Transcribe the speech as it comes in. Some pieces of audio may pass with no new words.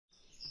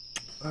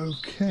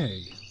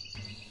Okay.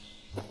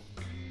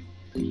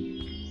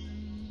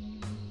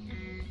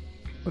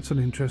 That's an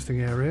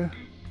interesting area.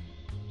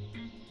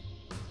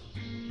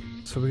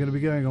 So we're going to be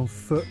going on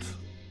foot.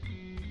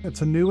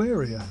 It's a new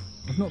area.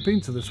 I've not been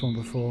to this one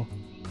before.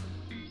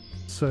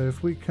 So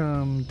if we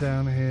come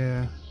down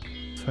here,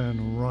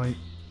 turn right.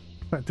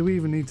 In fact, do we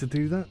even need to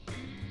do that?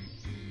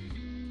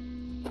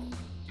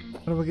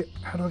 How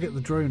do I get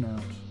the drone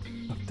out?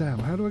 Oh, damn,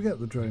 how do I get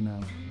the drone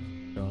out?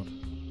 God.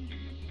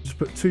 Just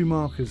put 2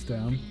 markers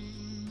down.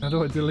 How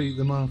do I delete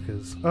the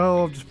markers?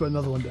 Oh, I've just put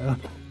another one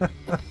down.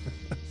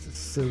 This is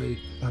silly.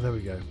 Oh, there we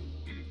go.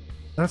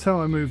 That's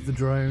how I move the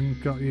drone.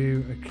 Got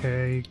you.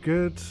 Okay,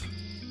 good.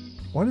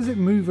 Why does it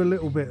move a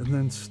little bit and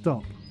then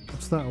stop?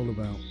 What's that all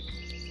about?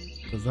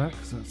 Does that,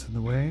 because that's in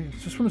the way. I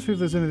just want to see if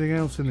there's anything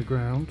else in the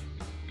ground.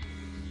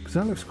 Because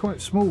that looks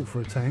quite small for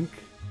a tank.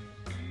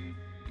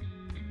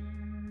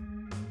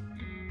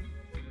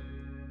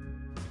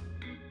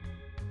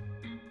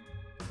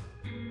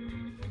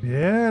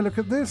 Yeah, look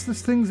at this.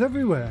 There's things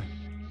everywhere.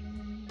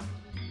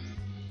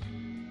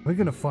 We're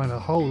going to find a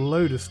whole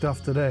load of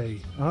stuff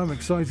today. I'm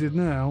excited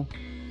now.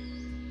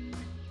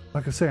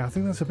 Like I say, I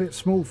think that's a bit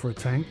small for a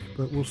tank,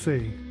 but we'll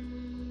see.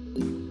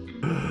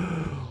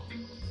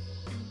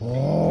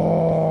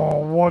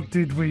 Oh, what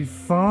did we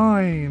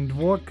find?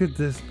 What could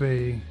this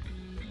be?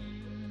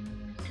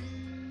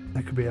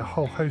 There could be a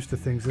whole host of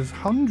things. There's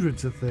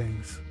hundreds of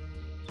things.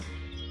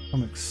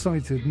 I'm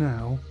excited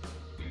now.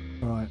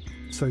 Right,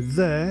 so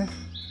there.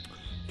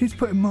 Keeps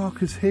putting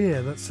markers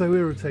here. That's so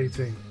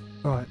irritating.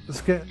 Alright,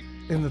 let's get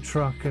in the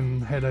truck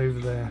and head over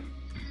there.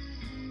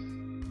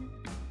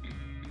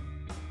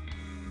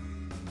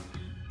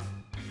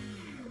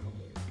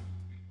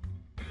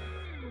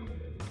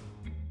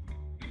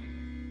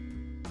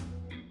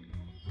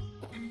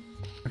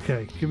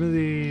 Okay, give me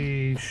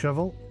the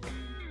shovel.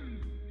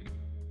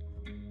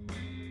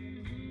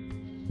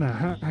 Now,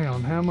 hang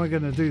on. How am I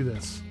going to do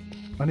this?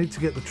 I need to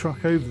get the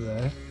truck over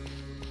there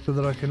so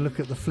that I can look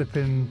at the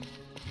flipping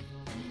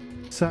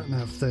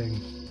sat-nav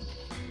thing.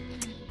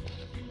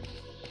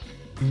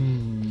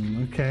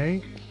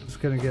 Okay. It's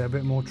going to get a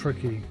bit more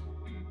tricky.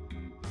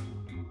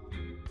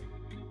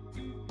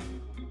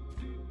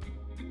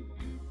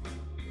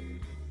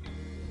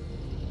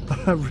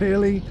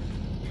 Really?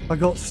 I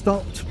got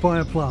stopped by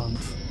a plant.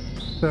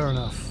 Fair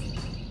enough.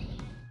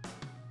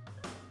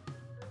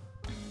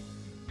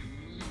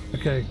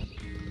 Okay.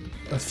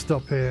 Let's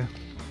stop here.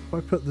 If I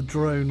put the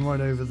drone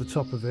right over the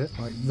top of it,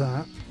 like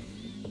that,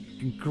 you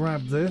can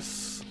grab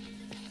this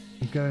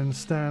and go and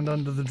stand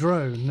under the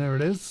drone. There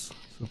it is.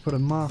 So I'll put a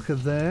marker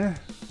there.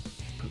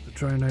 Put the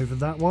drone over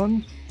that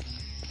one.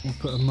 We'll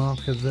put a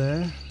marker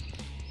there.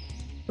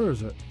 Where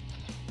is it?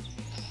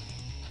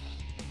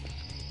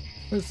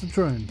 Where's the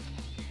drone?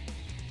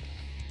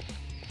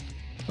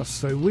 That's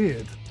so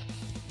weird.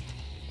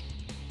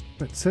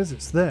 It says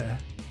it's there.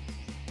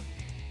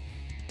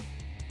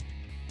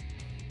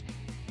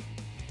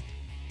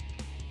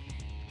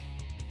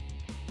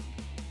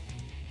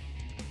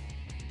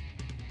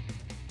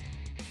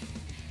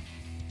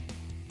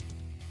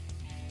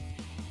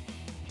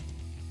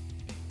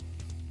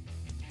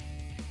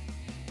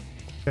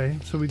 Okay,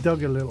 so we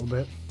dug a little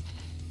bit.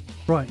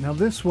 Right, now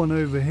this one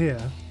over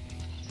here,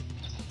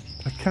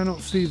 I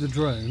cannot see the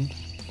drone,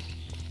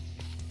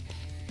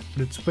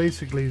 but it's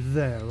basically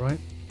there, right?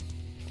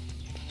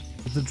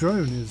 But the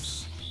drone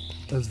has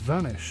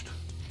vanished.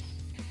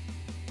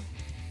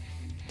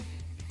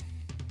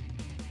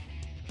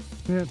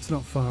 Yeah, it's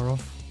not far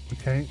off.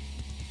 Okay.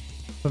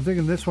 I'm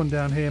thinking this one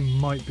down here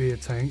might be a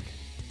tank.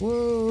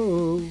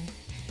 Whoa!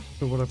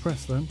 So what I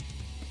press then?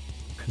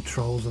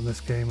 Controls on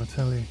this game, I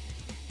tell you.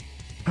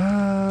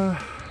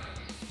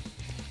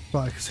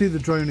 Right, I can see the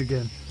drone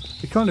again.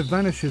 It kind of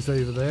vanishes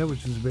over there,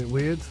 which is a bit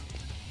weird.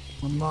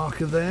 One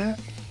marker there.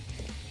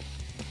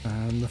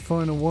 And the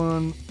final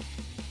one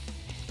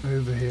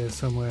over here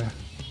somewhere.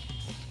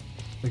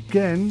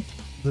 Again,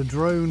 the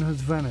drone has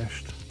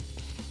vanished.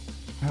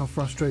 How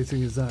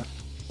frustrating is that?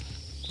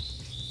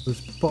 This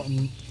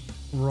bottom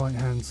right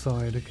hand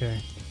side,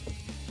 okay.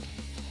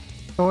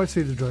 Oh, I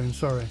see the drone,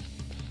 sorry.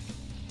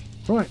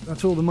 Right,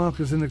 that's all the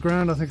markers in the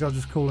ground. I think I'll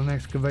just call an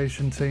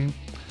excavation team.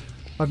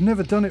 I've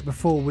never done it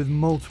before with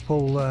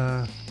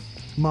multiple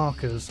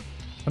markers.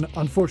 And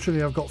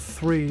unfortunately I've got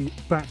 3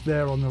 back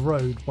there on the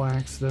road by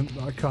accident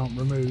that I can't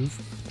remove.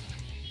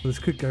 So this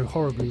could go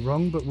horribly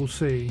wrong, but we'll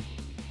see.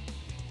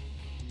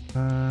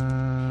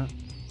 How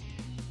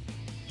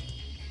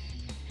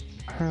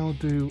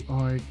do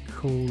I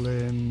call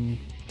in...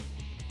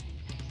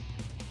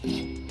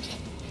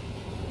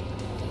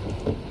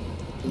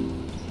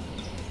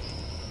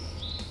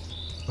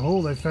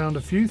 Oh, they found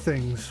a few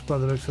things by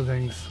the looks of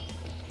things.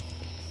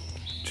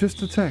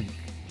 Just a tank.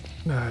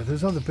 No,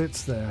 there's other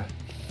bits there.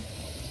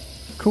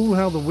 Cool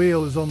how the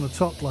wheel is on the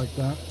top like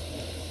that.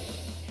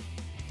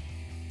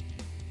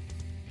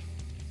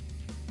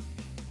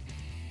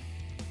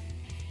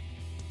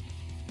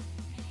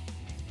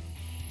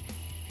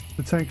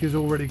 The tank is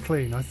already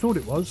clean. I thought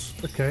it was.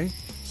 Okay,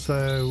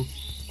 so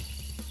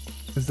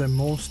Is there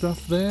more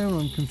stuff there?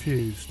 I'm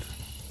confused.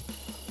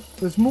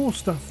 There's more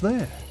stuff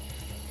there.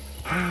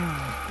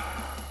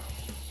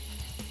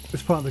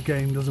 This part of the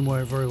game doesn't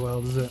work very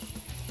well, does it?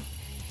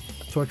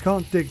 So I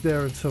can't dig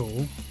there at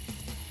all.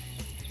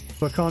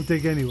 So I can't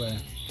dig anywhere.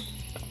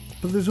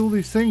 But there's all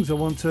these things I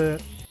want to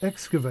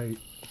excavate.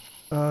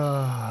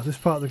 This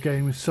part of the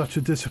game is such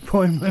a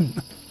disappointment.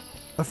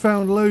 I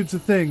found loads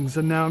of things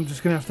and now I'm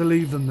just going to have to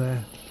leave them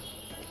there.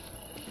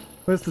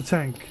 Where's the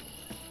tank?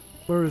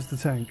 Where is the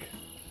tank?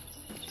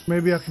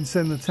 Maybe I can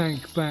send the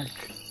tank back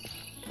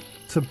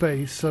to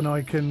base and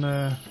I can...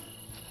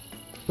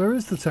 Where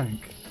is the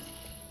tank?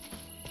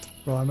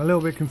 Right, I'm a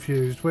little bit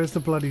confused. Where's the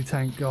bloody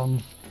tank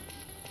gone?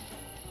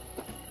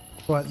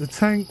 Right, the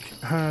tank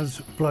has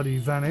bloody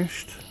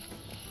vanished.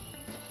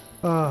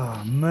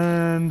 Ah,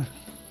 man.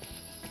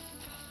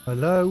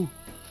 Hello?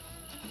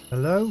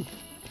 Hello?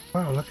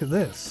 Wow, look at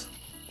this.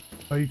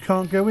 Oh, you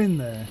can't go in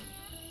there?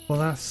 Well,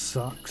 that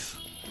sucks.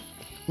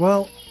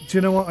 Well, do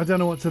you know what? I don't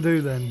know what to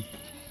do then.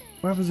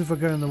 What happens if I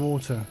go in the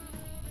water?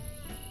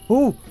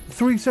 Oh,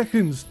 3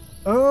 seconds.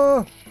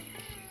 Oh,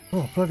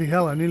 bloody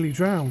hell, I nearly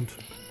drowned.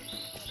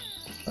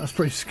 That's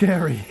pretty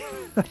scary.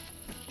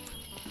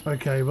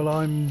 Okay, well,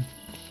 I'm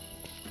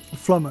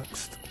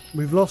flummoxed.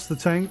 We've lost the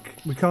tank.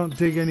 We can't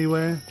dig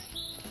anywhere.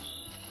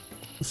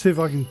 Let's see if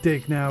I can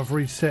dig now. I've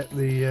reset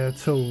the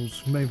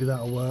tools. Maybe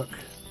that'll work.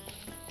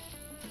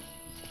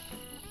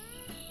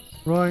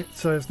 Right,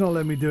 so it's not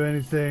letting me do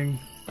anything.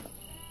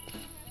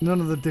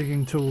 None of the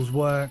digging tools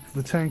work.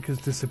 The tank has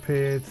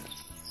disappeared.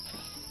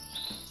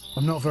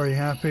 I'm not very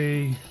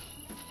happy.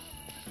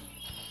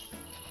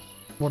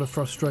 What a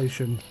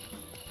frustration.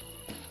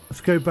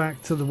 Let's go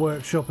back to the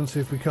workshop and see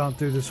if we can't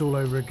do this all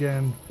over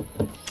again.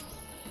 I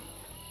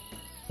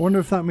wonder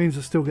if that means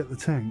I still get the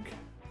tank.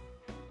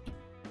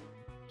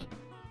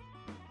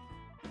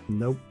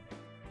 Nope.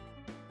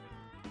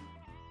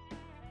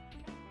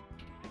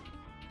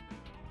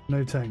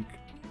 No tank.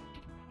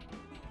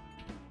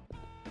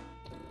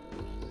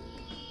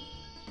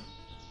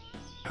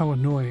 How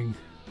annoying.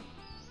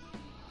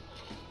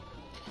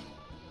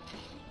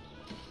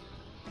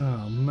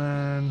 Oh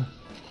man.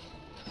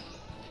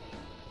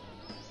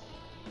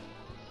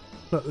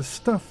 Look, there's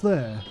stuff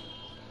there.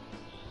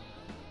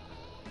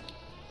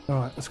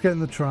 Alright, let's get in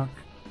the truck.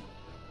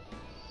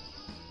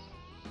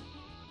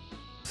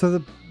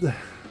 So the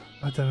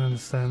I don't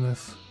understand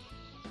this.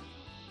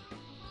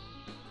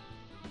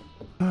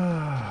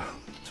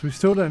 So we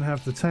still don't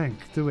have the tank,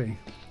 do we?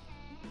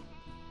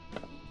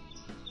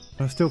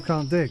 I still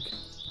can't dig.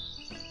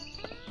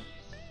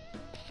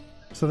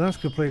 So that's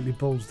completely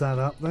balls that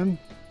up then.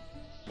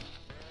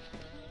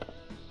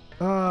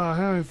 Ah,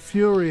 how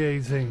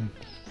infuriating.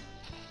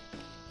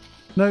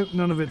 Nope,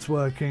 none of it's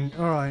working.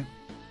 Alright.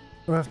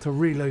 We'll have to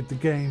reload the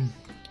game.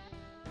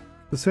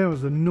 The say I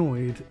was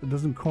annoyed, it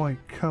doesn't quite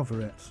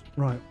cover it.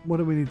 Right, what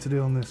do we need to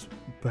do on this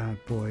bad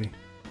boy?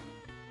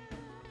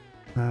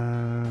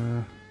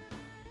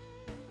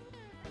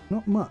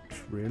 Not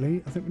much,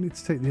 really. I think we need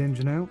to take the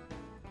engine out.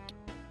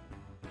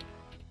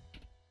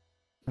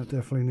 That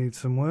definitely needs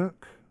some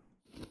work.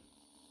 So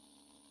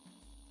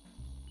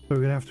we're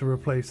going to have to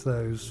replace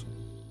those.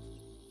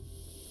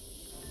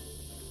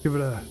 Give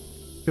it a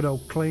good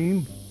old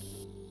clean.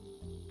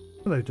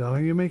 Hello,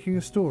 darling. You're making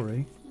a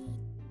story?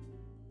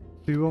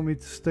 Do you want me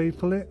to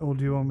staple it, or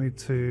do you want me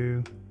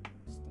to...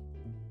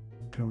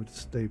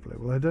 staple it?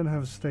 Well, I don't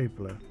have a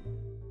stapler.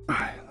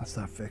 That's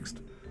that fixed.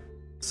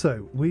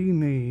 So, we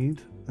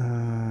need...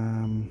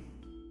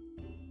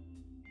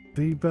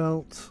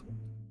 V-belt.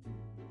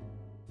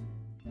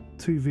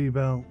 2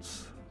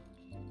 V-belts.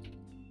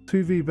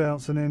 2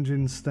 V-belts, an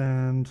engine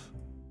stand.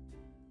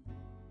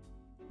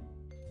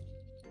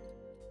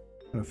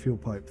 And a fuel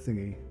pipe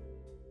thingy.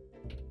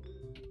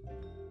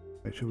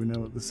 Make sure we know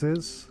what this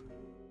is.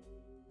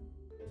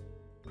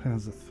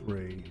 PANZER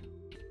 3.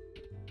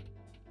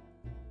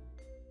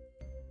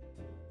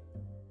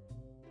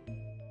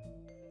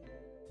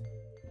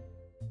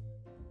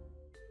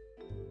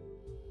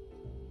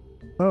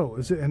 Oh,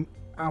 is it an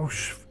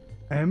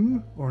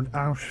aweseome or an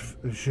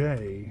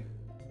aweseome?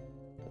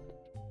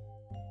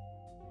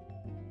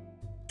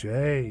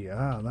 J.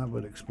 Ah, that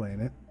would explain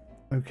it.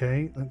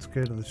 Okay, let's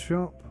go to the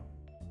shop.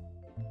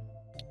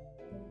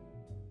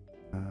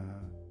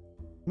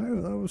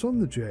 No, that was on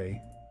the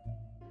J.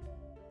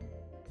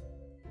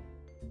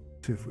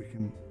 See if we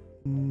can...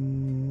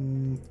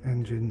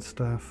 engine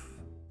stuff.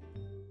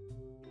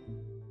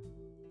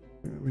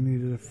 We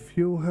needed a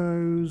fuel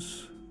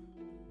hose.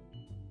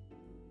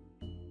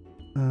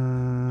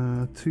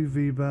 2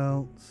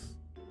 V-belts.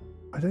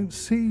 I don't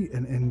see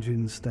an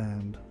engine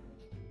stand.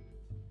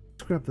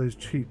 Let's grab those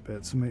cheap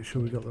bits and make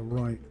sure we got the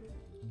right...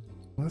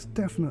 Well, that's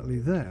definitely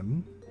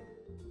them.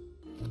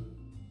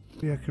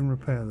 Yeah, I can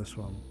repair this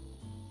one.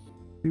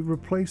 Be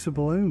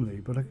replaceable only,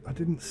 but I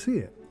didn't see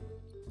it.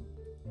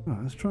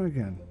 Alright, let's try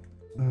again.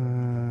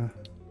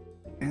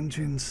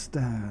 Engine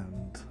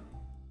stand.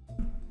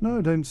 No,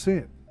 I don't see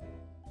it.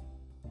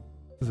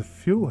 There's a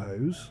fuel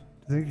hose.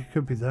 Do you think it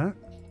could be that?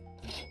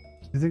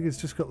 Do you think it's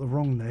just got the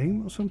wrong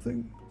name or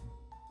something?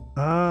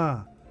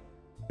 Ah,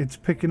 It's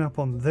picking up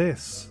on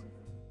this.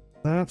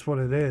 That's what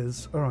it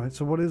is. Alright,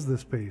 so what is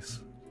this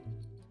piece?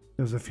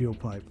 There's a fuel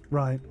pipe.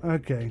 Right,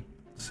 okay.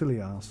 Silly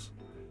ass.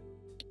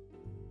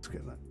 Let's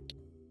get that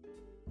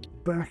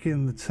back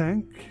in the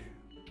tank.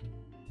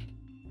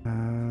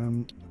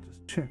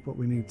 Just check what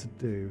we need to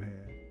do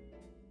here.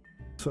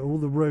 So all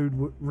the road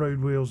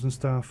wheels and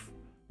stuff.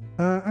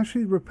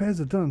 Actually, repairs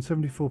are done,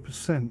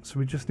 74%, so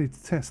we just need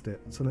to test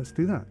it. So let's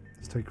do that.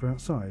 Let's take her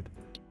outside.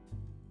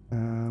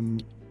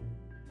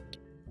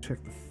 Check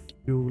the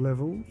fuel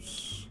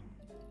levels.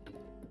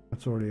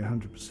 That's already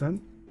 100%.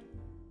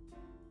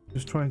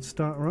 Just try and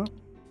start her up.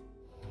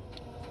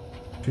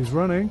 She's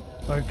running.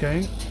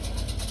 Okay.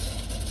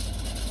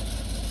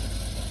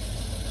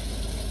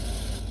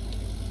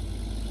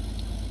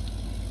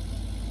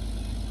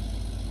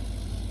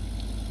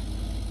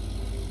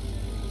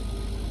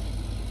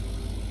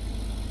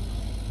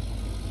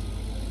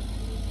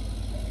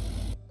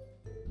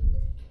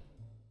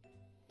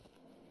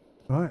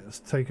 Right, let's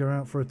take her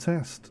out for a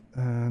test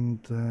and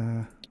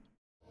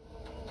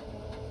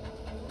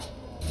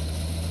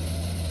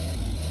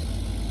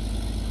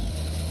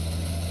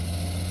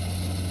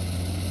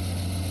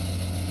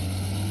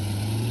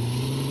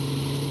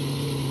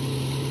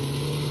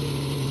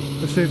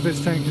let's see if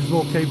this tank is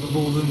more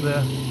capable than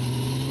the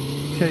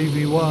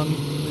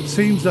KV1. It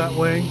seems that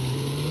way.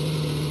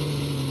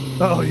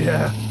 Oh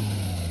yeah.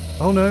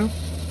 Oh no.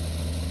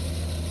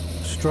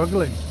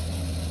 Struggling.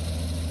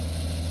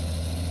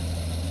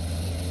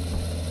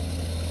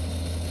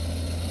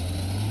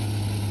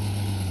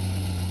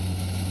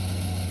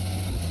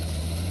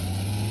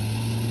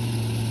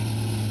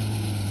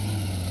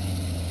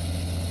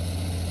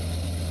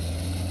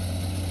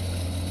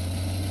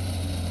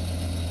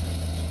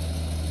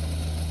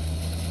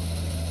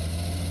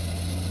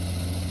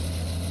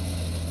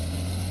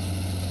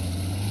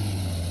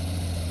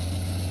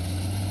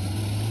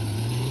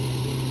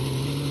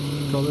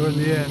 Got there in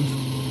the end.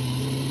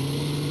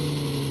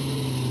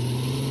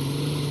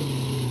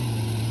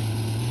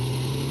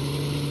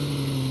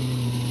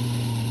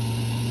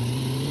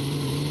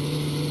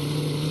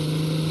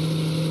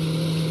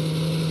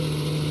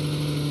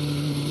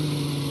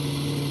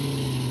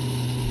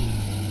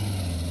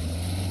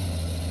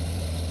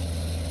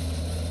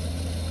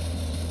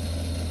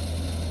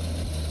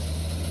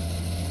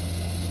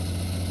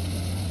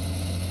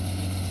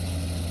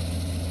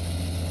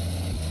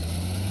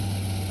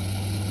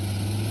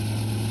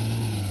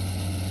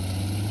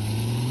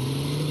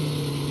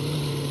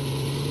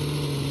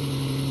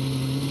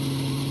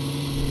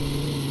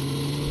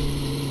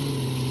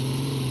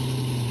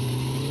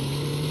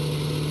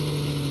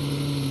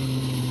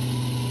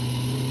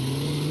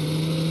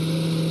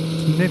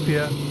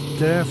 Nippier,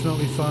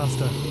 definitely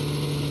faster.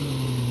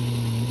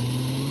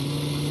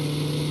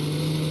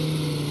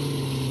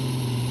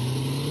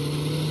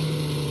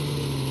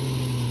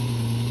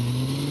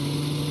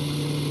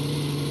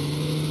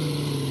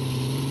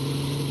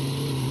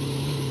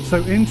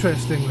 So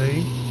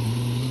interestingly,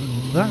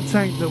 that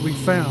tank that we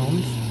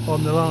found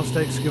on the last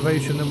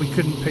excavation that we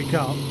couldn't pick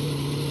up,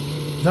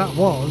 that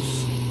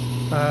was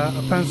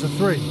a Panzer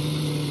III.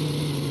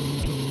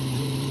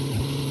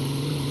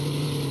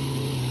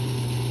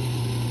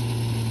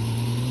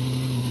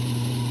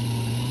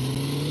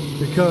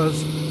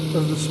 Because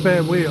of the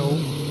spare wheel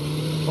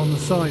on the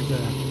side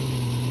there.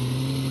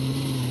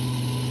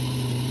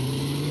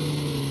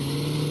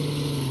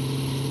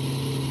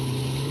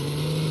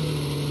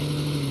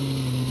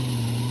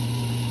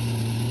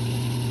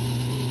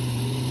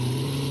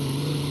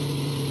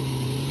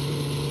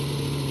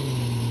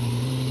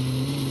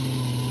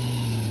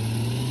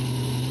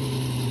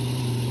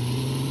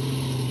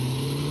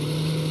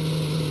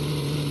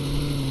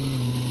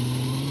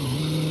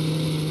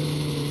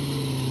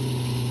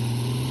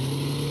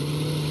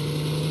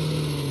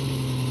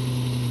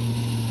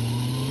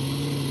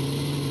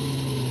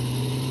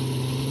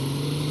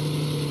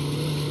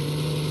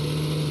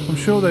 I'm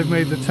sure they've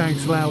made the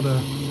tanks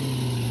louder.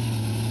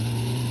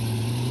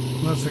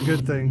 That's a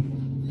good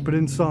thing. But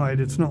inside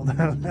it's not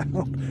that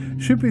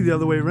loud. Should be the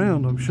other way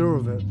around, I'm sure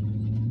of it.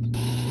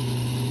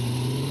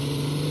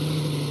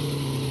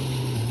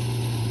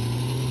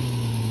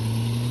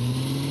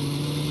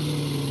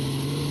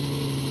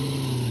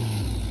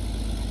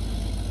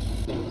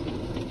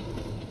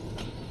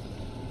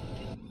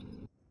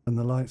 And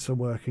the lights are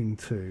working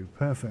too.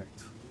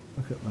 Perfect.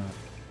 Look at that.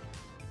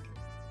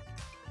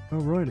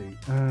 Alrighty,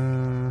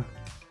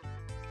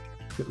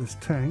 let's get this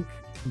tank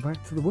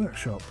back to the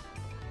workshop.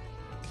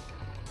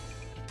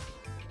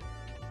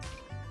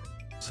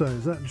 So,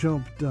 is that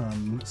job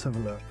done? Let's have a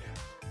look.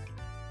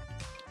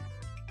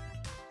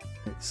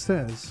 It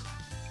says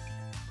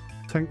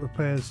tank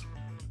repairs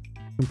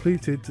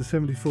completed to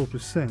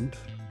 74%.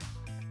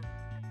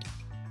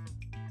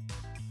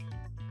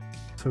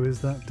 So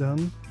is that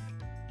done?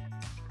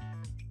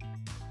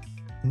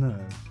 No.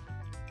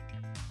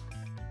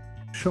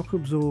 Shock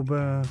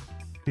absorber,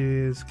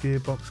 gears,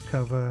 gearbox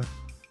cover,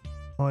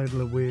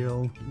 idler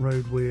wheel,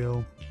 road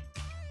wheel.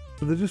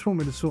 So they just want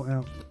me to sort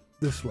out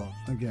this lot,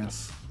 I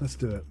guess. Let's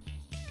do it.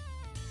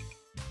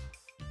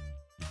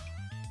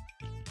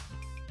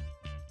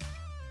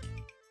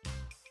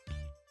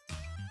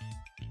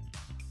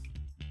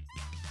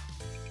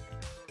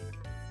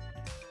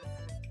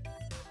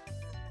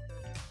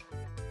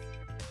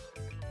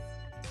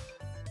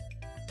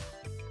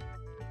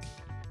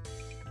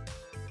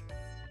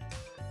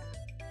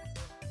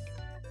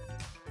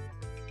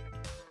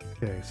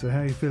 Okay, so how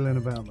are you feeling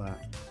about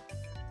that?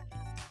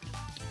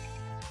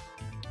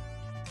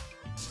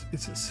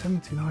 It's at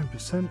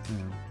 79% now.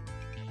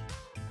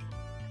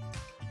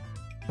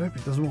 I hope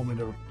it doesn't want me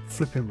to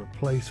flip and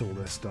replace all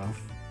this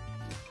stuff.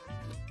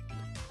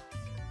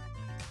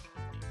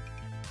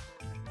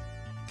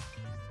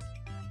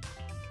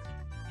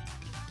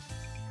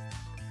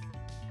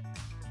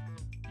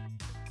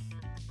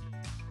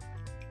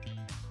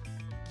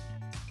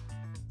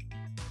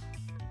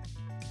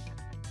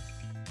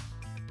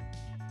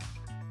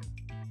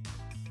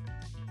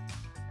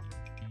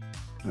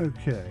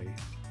 Okay.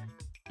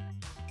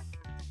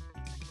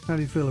 How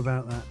do you feel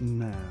about that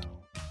now?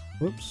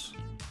 Whoops.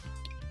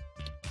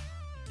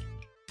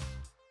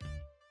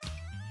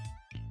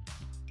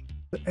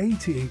 But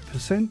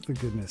 88% for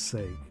goodness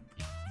sake.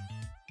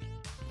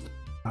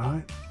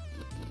 Alright.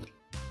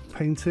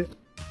 Paint it.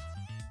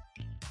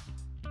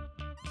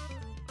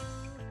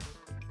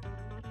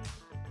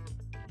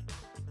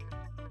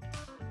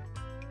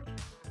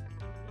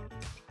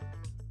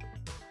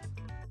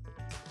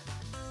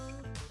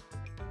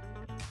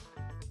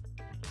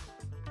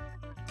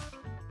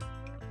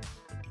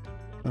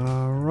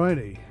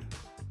 Alrighty.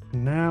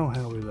 Now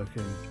how are we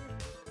looking?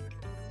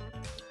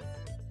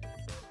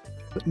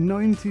 At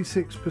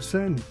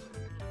 96%.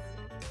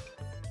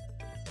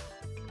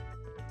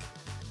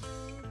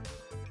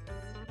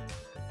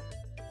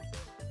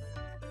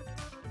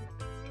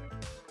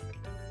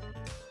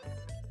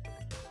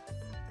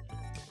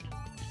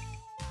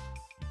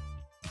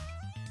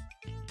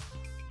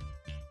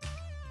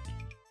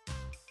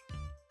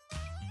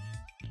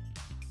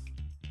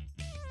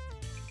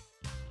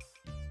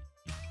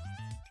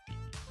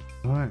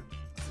 Alright,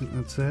 I think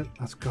that's it.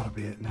 That's got to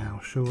be it now,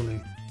 surely.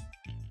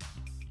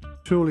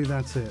 Surely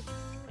that's it.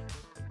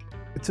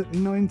 It's at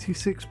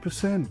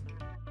 96%.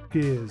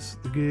 Gears.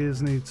 The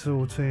gears need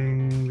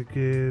sorting. The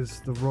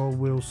gears, the roll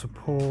wheel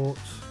support,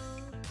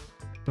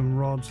 some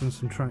rods and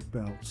some track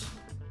belts.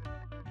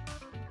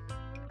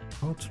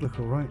 Rods look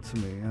alright to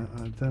me.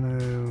 I don't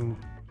know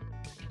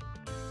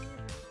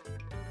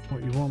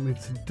what you want me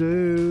to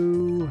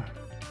do.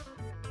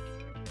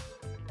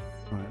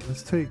 Right,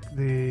 let's take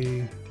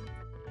the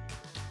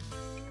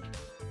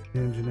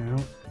engine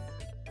out.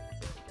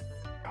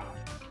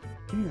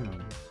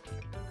 Damn.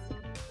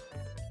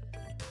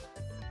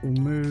 We'll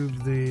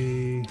move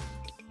the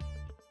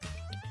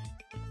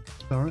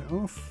turret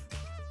off.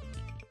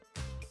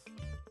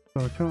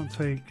 So I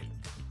can't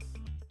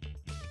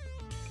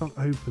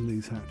open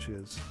these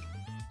hatches.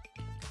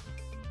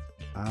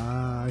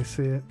 Ah, I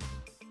see it.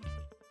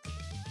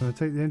 Can I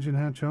take the engine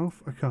hatch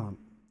off? I can't.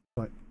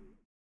 Like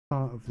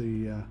part of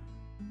the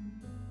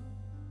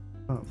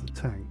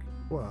tank.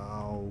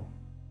 Wow.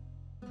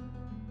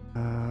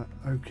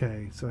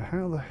 Okay, so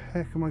how the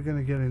heck am I going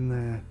to get in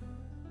there?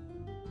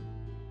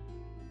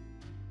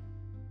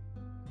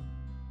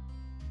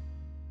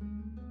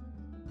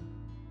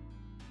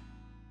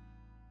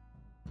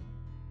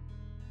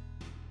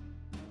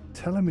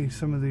 Telling me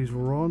some of these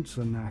rods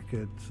are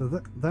knackered. So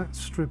that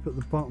strip at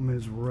the bottom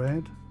is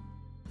red.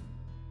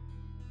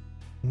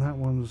 And that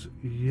one's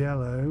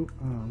yellow.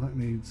 Oh, that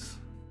needs...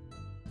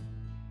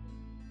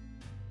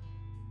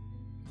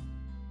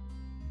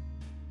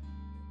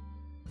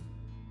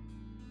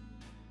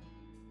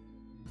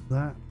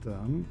 that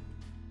done.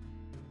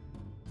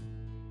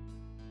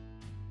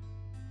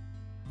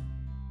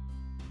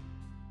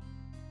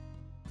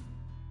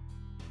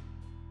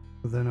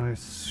 But then I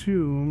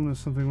assume there's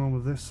something wrong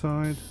with this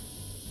side.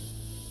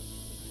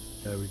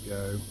 There we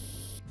go.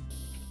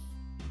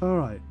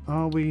 Alright,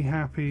 are we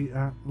happy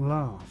at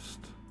last?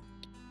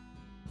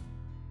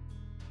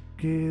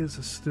 Gears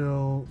are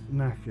still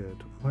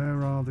knackered.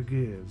 Where are the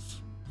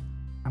gears?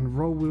 And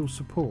roll wheel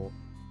support.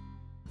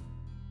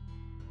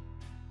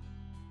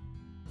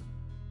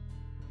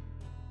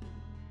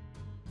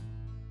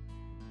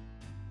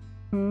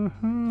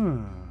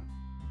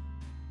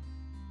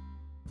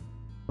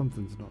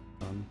 Something's not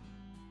done.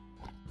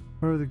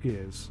 Where are the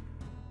gears?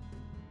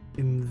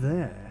 In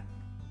there.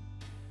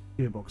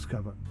 Gearbox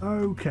cover.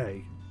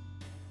 Okay.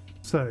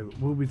 So,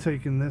 we'll be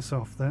taking this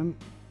off then.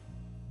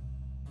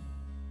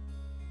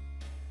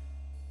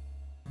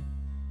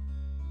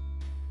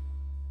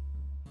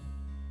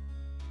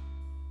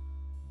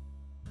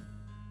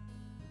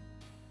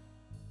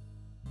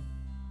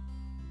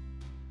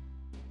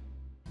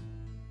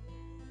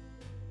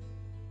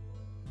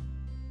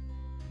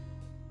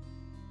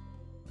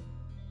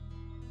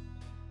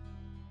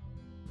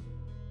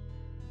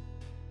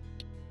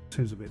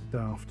 Seems a bit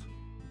daft.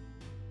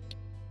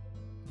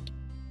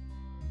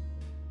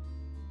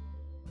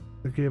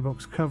 The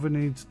gearbox cover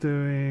needs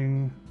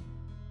doing.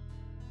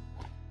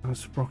 A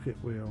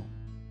sprocket wheel.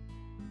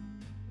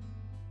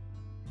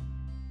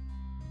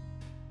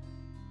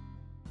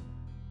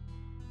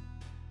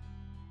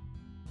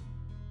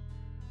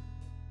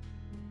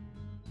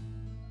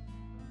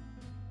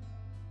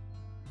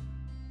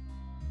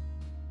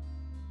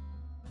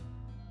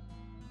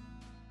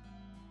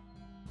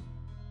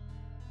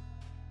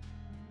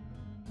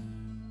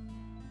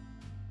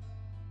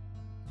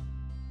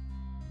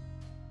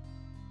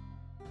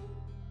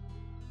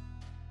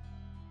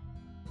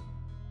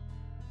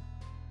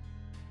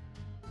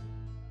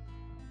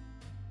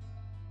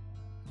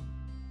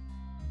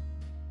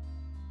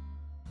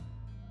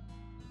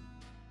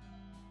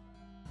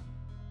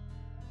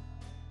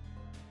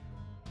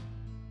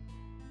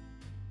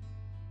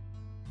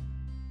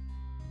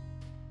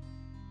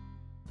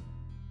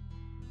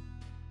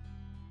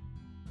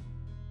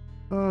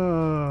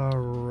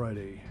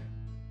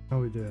 How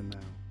are we doing now?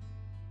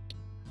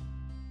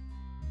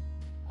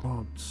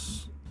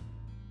 Rods.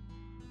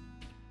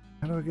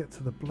 How do I get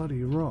to the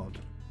bloody rod?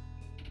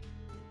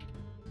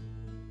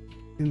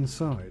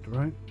 Inside,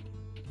 right?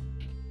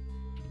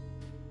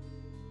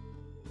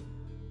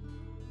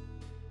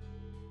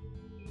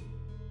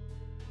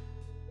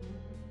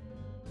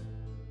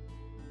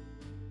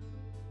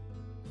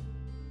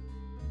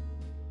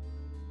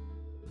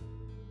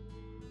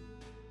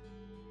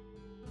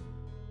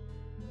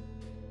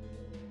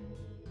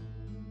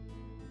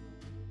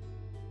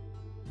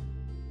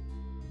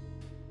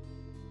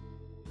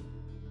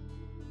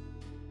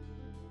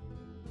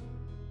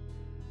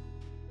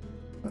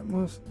 That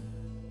must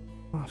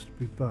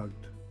be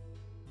bugged.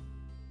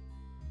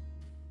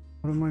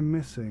 What am I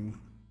missing?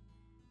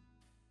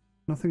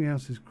 Nothing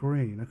else is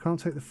green. I can't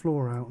take the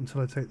floor out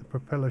until I take the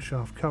propeller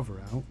shaft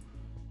cover out.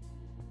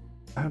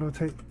 How do I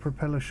take the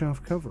propeller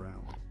shaft cover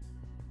out?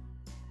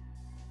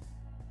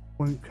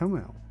 Won't come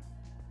out.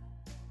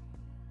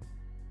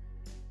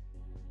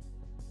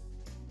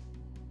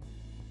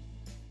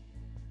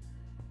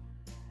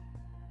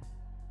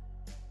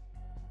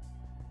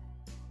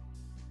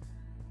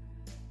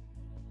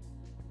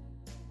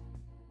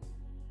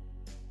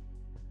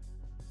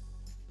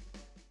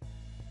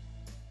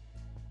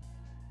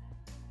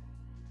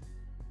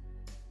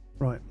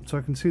 Right, so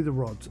I can see the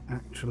rods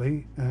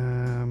actually.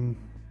 God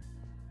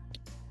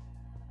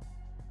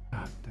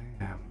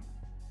damn.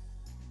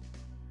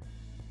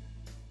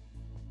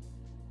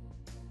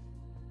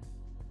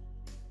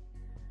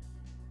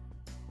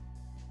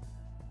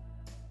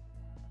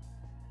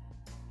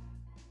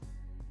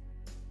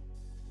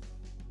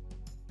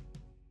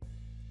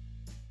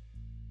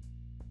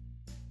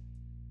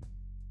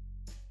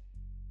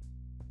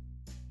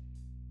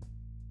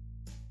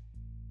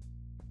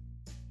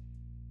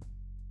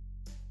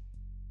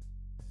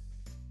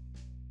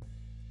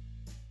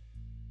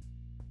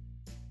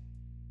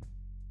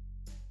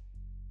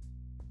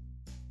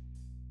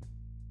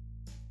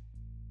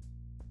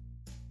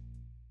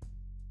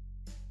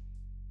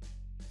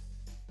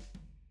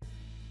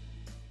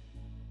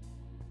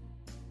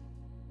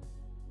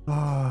 Oh,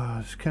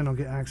 I just cannot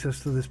get access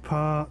to this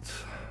part.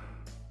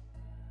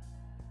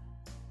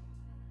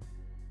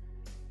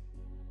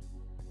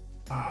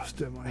 Oh, it's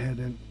doing my head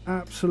in.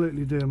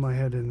 Absolutely doing my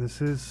head in, this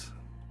is.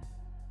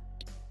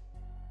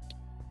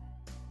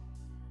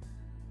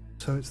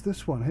 So it's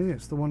this one here.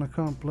 It's the one I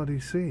can't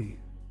bloody see.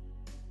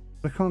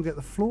 But I can't get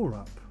the floor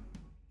up.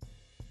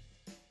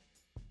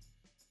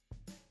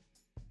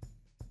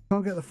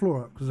 Can't get the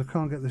floor up because I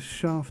can't get this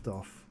shaft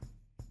off.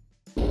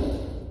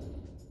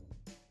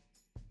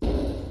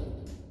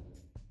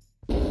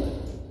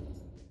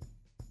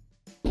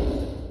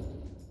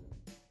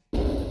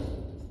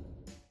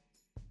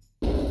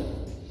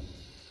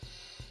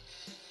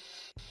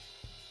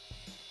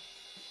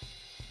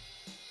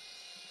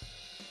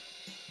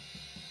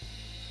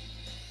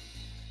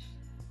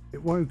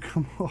 It won't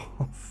come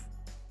off.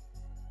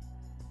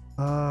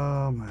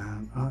 Oh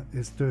man,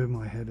 it's doing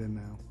my head in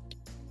now.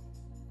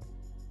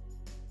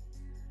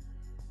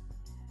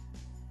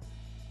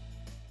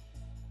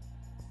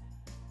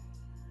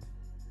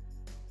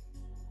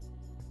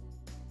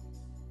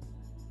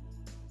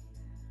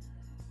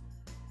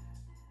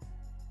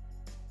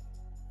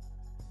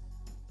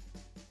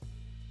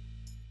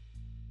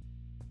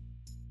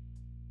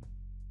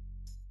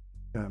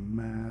 Going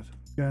mad.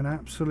 Going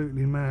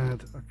absolutely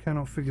mad. I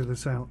cannot figure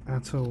this out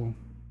at all.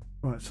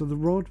 Right, so the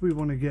rod we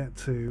want to get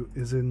to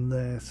is in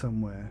there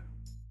somewhere.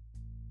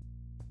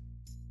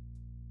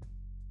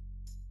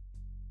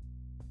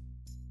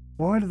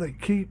 Why do they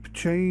keep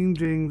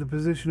changing the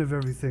position of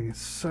everything?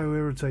 It's so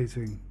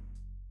irritating.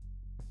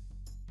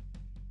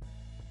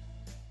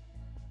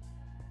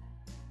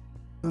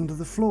 Under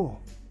the floor.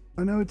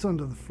 I know it's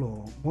under the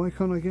floor. Why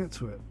can't I get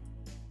to it?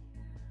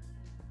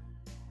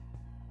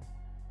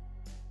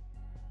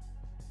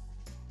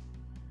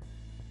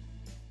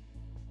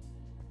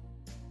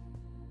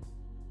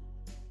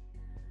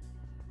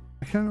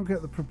 I cannot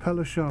get the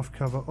propeller shaft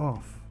cover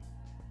off,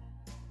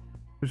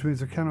 which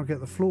means I cannot get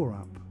the floor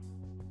up.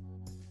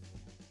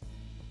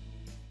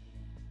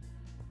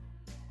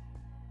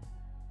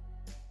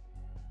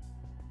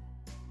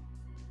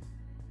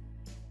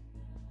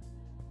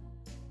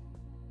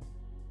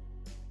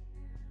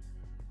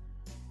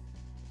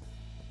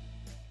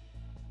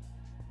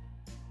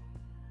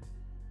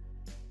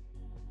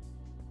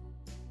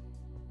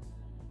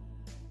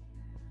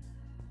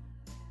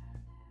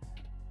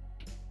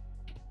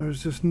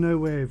 There's just no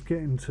way of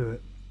getting to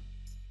it.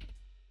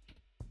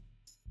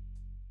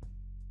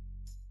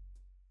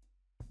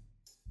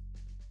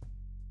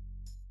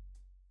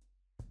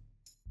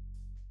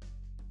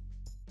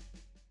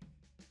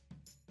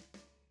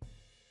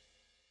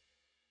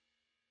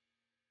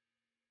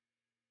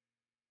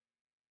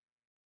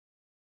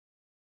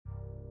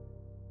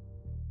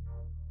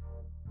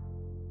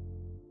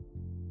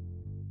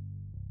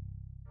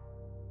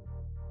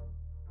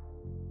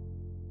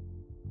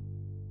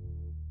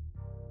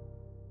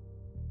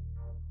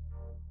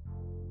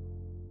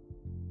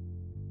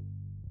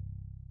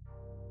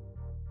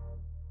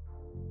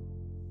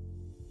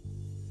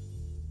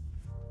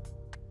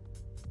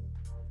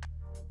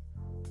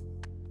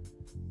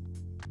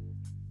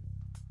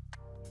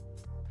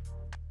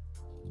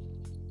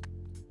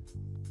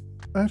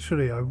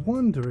 Actually, I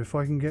wonder if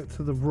I can get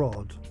to the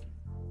rod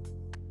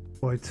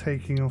by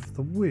taking off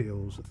the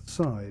wheels at the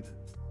side.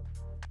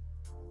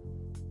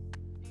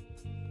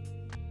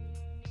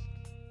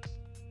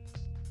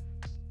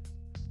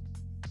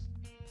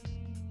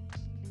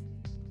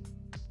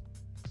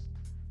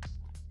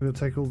 We'll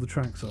take all the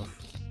tracks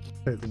off.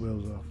 Take the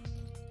wheels off.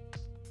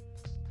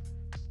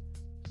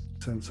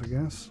 Sense, I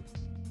guess.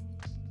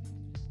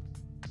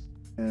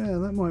 Yeah,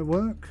 that might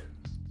work.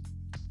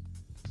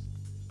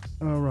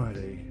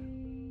 Alrighty.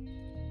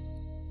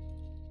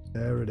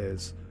 There it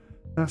is.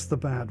 That's the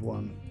bad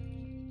one.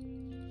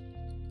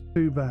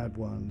 Two bad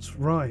ones.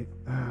 Right.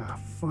 Ah,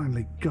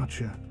 finally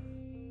gotcha.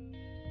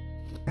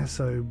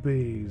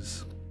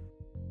 SOBs.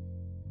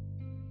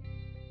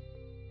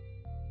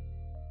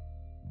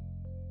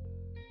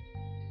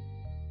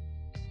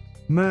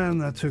 Man,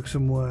 that took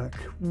some work.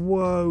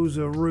 Woes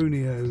are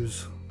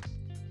Roonios.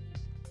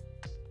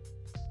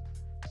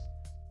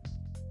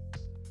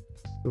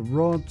 The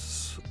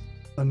rods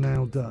are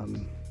now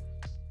done.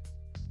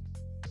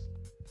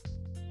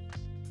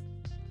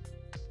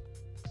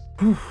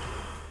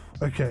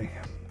 Okay.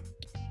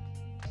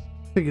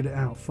 Figured it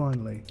out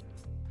finally.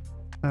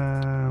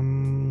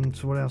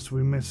 So what else are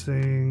we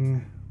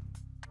missing?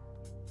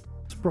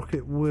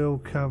 Sprocket wheel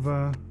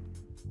cover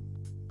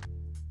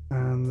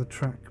and the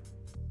track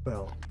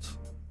belt.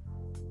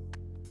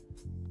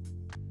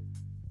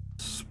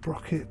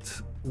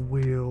 Sprocket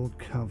wheel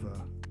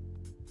cover.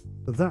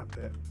 So that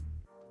bit.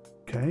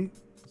 Okay.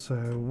 So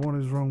what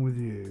is wrong with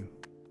you?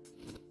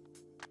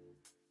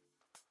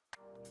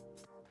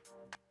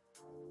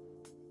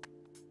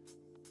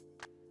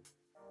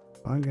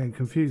 I'm getting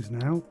confused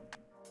now.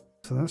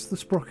 So that's the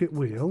sprocket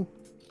wheel.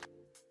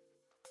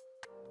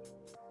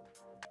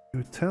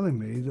 You're telling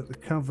me that the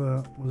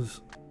cover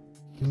was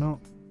not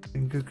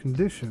in good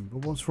condition,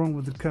 but what's wrong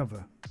with the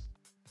cover?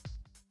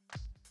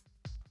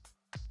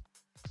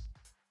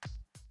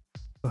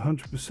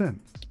 100%.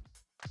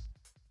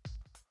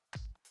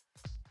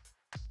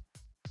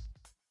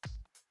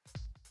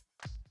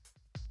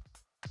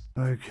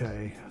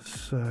 Okay,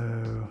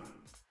 so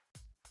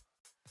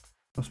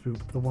must be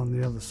the one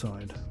the other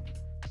side.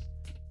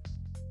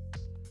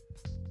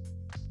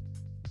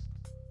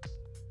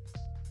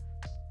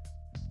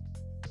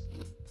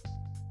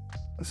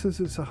 It says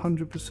it's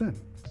 100%.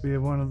 We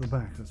have one at the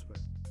back, I suppose.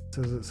 It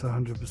says it's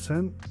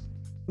 100%.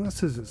 That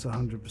says it's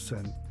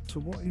 100%. So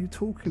what are you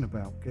talking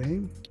about,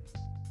 game?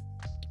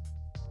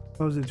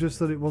 Or is it just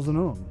that it wasn't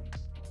on?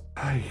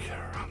 Hey,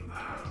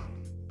 caramba.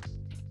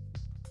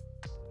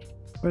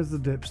 Where's the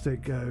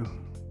dipstick go?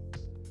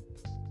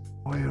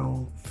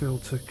 Oil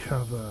filter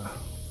cover.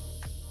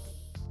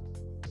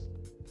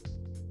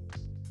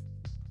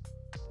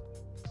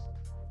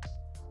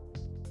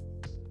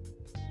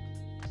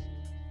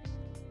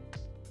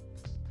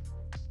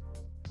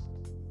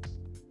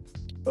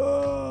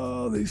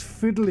 Oh, these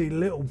fiddly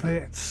little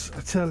bits.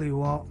 I tell you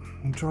what,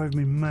 they drive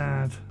me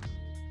mad.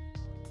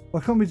 Why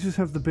can't we just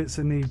have the bits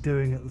that need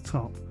doing at the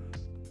top?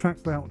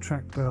 Track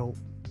belt,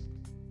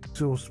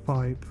 exhaust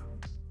pipe.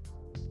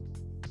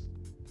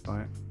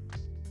 Right.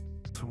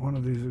 So one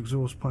of these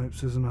exhaust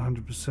pipes isn't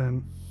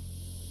 100%.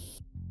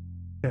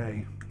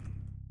 Okay.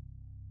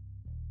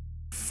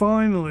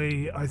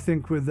 Finally, I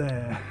think we're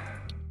there.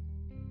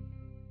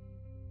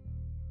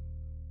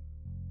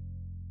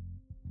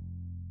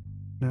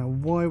 Now,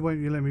 why won't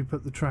you let me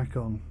put the track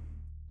on?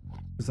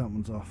 Because that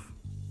one's off.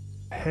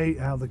 I hate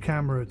how the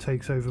camera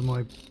takes over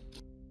my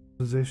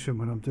position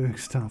when I'm doing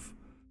stuff.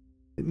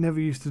 It never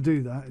used to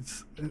do that.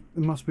 It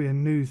must be a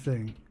new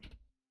thing.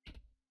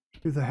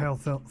 Who the hell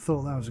thought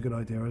that was a good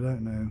idea? I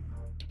don't know.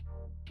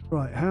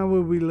 Right, how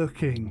are we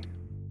looking?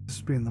 This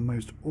has been the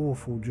most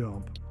awful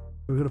job.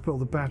 We've got to put all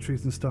the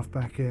batteries and stuff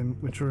back in,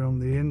 which are on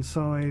the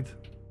inside.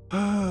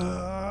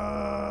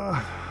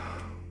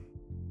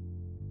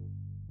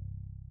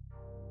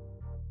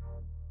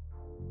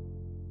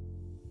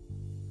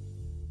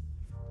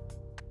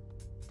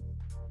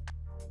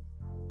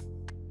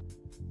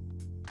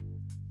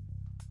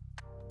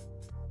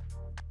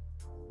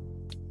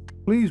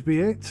 Please be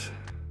it.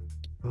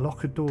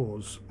 Locker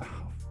doors.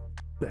 Oh,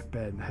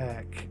 flippin'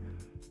 heck.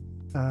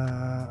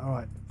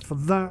 Alright, for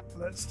that,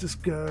 let's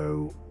just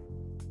go.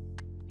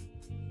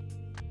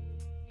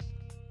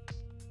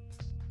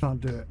 Can't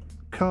do it.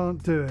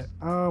 Can't do it.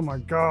 Oh my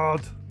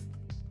god.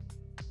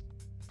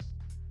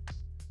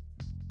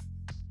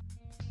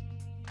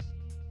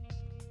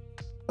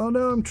 Oh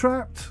no, I'm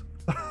trapped.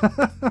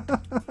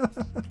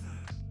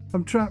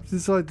 I'm trapped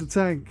inside the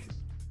tank.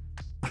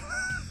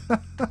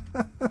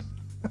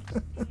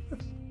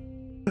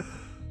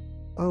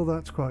 Oh,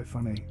 that's quite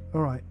funny.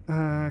 Alright,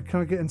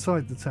 can I get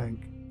inside the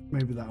tank?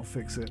 Maybe that'll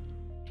fix it.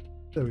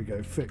 There we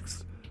go,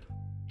 fixed.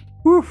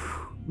 Whew!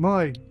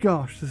 My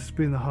gosh, this has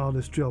been the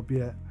hardest job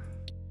yet.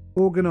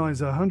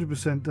 Organizer,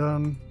 100%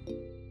 done.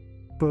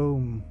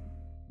 Boom.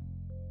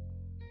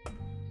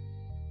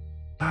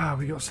 Ah,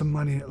 we got some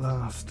money at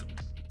last.